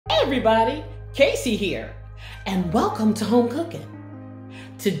everybody, Casey here, and welcome to Home Cooking.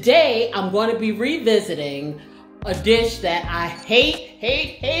 Today I'm going to be revisiting a dish that I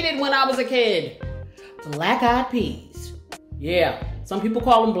hated when I was a kid. Black-eyed peas. Yeah, some people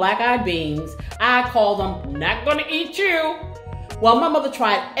call them black-eyed beans. I call them not gonna eat you. Well, my mother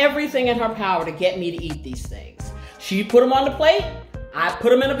tried everything in her power to get me to eat these things. She put them on the plate, I put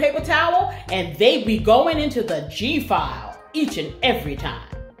them in a paper towel, and they be going into the G-file each and every time.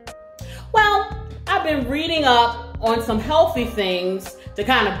 Well, I've been reading up on some healthy things to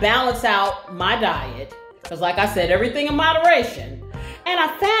kind of balance out my diet, because like I said, everything in moderation. And I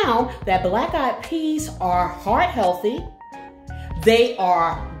found that black-eyed peas are heart healthy, they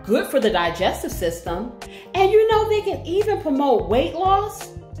are good for the digestive system, and you know they can even promote weight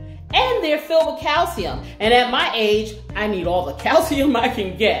loss, and they're filled with calcium. And at my age, I need all the calcium I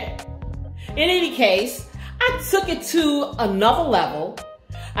can get. In any case, I took it to another level.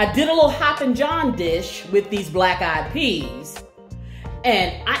 I did a little Hoppin John dish with these black-eyed peas,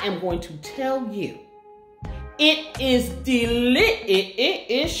 and I am going to tell you, it is delicious.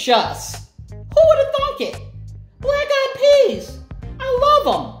 Who would have thunk it? Black-eyed peas. I love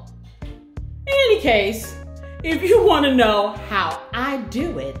them. In any case, if you want to know how I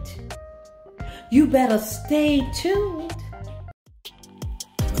do it, you better stay tuned.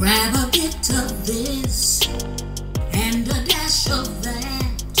 Grab a bit of this and a dash of that.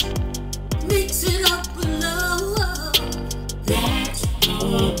 Mix it up below. That's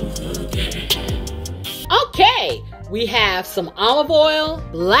home cooking. Okay, we have some olive oil,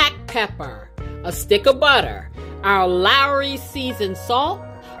 black pepper, a stick of butter, our Lowry seasoned salt,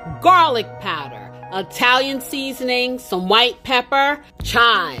 garlic powder, Italian seasoning, some white pepper,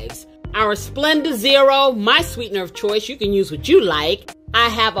 chives, our Splenda Zero, my sweetener of choice. You can use what you like. I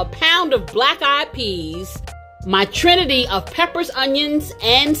have a pound of black-eyed peas, my trinity of peppers, onions,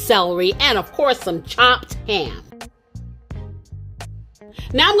 and celery, and of course some chopped ham.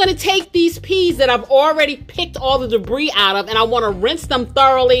 Now I'm going to take these peas that I've already picked all the debris out of, and I want to rinse them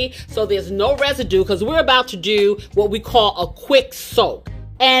thoroughly so there's no residue, because we're about to do what we call a quick soak.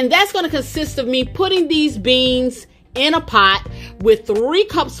 And that's going to consist of me putting these beans in a pot with 3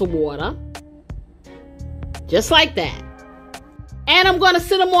 cups of water, just like that. And I'm going to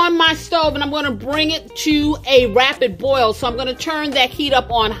sit them on my stove, and I'm going to bring it to a rapid boil. So I'm going to turn that heat up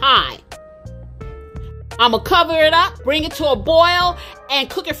on high. I'm going to cover it up, bring it to a boil, and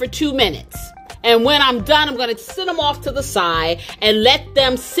cook it for 2 minutes. And when I'm done, I'm going to sit them off to the side and let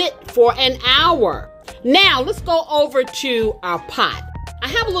them sit for an hour. Now, let's go over to our pot. I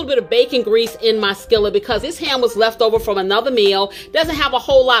have a little bit of bacon grease in my skillet because this ham was left over from another meal. Doesn't have a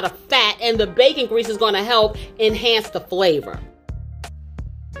whole lot of fat, and the bacon grease is going to help enhance the flavor.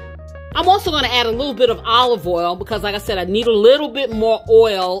 I'm also going to add a little bit of olive oil because, like I said, I need a little bit more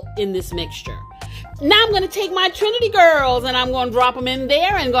oil in this mixture. Now I'm going to take my Trinity girls and I'm going to drop them in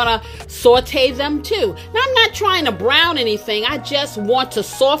there and going to saute them too. Now I'm not trying to brown anything. I just want to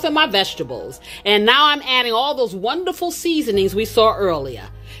soften my vegetables. And now I'm adding all those wonderful seasonings we saw earlier.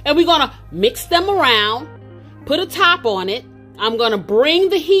 And we're going to mix them around, put a top on it. I'm going to bring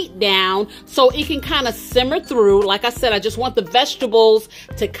the heat down so it can kind of simmer through. Like I said, I just want the vegetables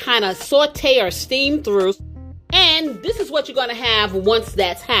to kind of saute or steam through. And this is what you're going to have once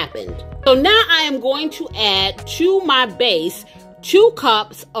that's happened. So now I am going to add to my base 2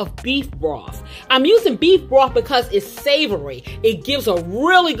 cups of beef broth. I'm using beef broth because it's savory. It gives a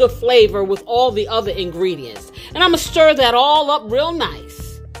really good flavor with all the other ingredients. And I'm going to stir that all up real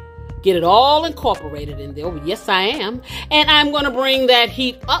nice. Get it all incorporated in there. Yes, I am. And I'm going to bring that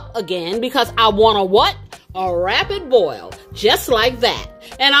heat up again because I want a what? A rapid boil. Just like that.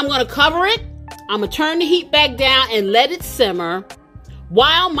 And I'm going to cover it. I'm going to turn the heat back down and let it simmer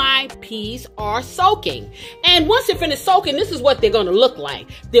while my peas are soaking. And once they're finished soaking, this is what they're going to look like.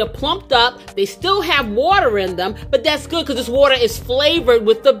 They're plumped up. They still have water in them, but that's good because this water is flavored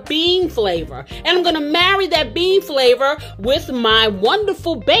with the bean flavor. And I'm going to marry that bean flavor with my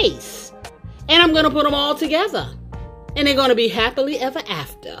wonderful base. And I'm going to put them all together. And they're going to be happily ever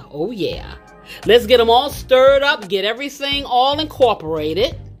after. Oh, yeah. Let's get them all stirred up, get everything all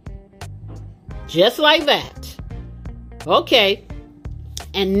incorporated. Just like that. Okay.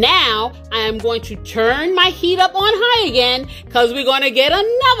 And now I am going to turn my heat up on high again because we're going to get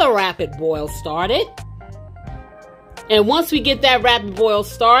another rapid boil started. And once we get that rapid boil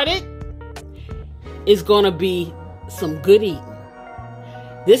started, it's going to be some good eating.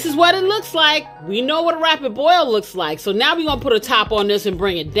 This is what it looks like. We know what a rapid boil looks like. So now we're going to put a top on this and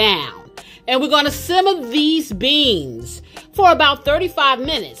bring it down. And we're going to simmer these beans for about 35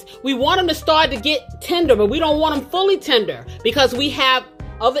 minutes. We want them to start to get tender, but we don't want them fully tender because we have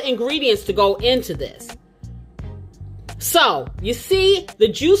other ingredients to go into this. So, you see, the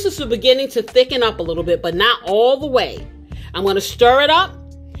juices are beginning to thicken up a little bit, but not all the way. I'm going to stir it up,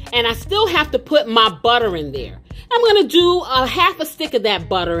 and I still have to put my butter in there. I'm going to do a half a stick of that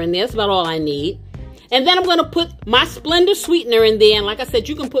butter in there. That's about all I need. And then I'm going to put my Splenda sweetener in there. And like I said,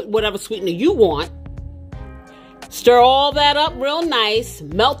 you can put whatever sweetener you want. Stir all that up real nice.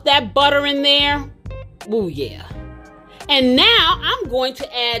 Melt that butter in there. Ooh, yeah. And now I'm going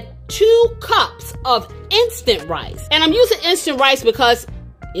to add 2 cups of instant rice. And I'm using instant rice because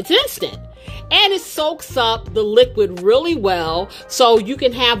it's instant. And it soaks up the liquid really well, so you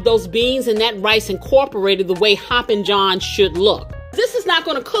can have those beans and that rice incorporated the way Hoppin John should look. This is not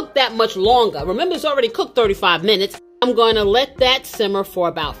going to cook that much longer. Remember, it's already cooked 35 minutes. I'm going to let that simmer for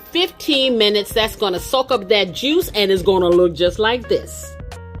about 15 minutes. That's going to soak up that juice, and it's going to look just like this.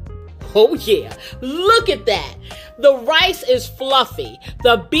 Oh yeah, look at that. The rice is fluffy.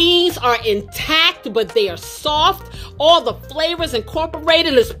 The beans are intact, but they are soft. All the flavors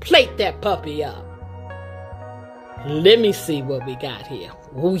incorporated. Let's plate that puppy up. Let me see what we got here.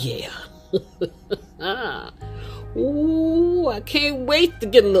 Oh yeah. Ooh, I can't wait to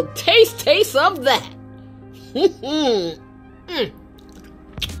get a little taste of that.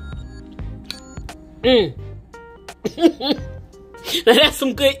 Now that's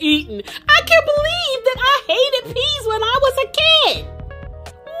some good eating. I can't believe that I hated peas when I was a kid.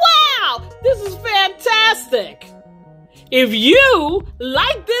 Wow, this is fantastic. If you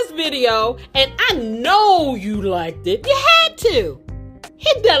liked this video, and I know you liked it, you had to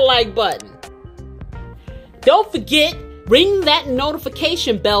hit that like button. Don't forget, ring that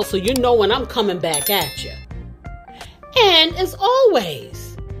notification bell so you know when I'm coming back at you. And as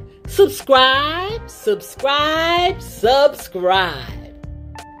always, subscribe.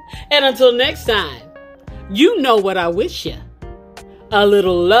 And until next time, you know what I wish you. A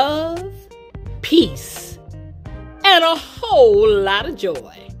little love, peace, and a whole lot of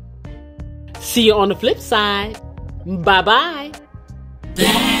joy. See you on the flip side. Bye-bye.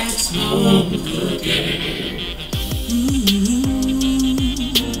 That's home cooking.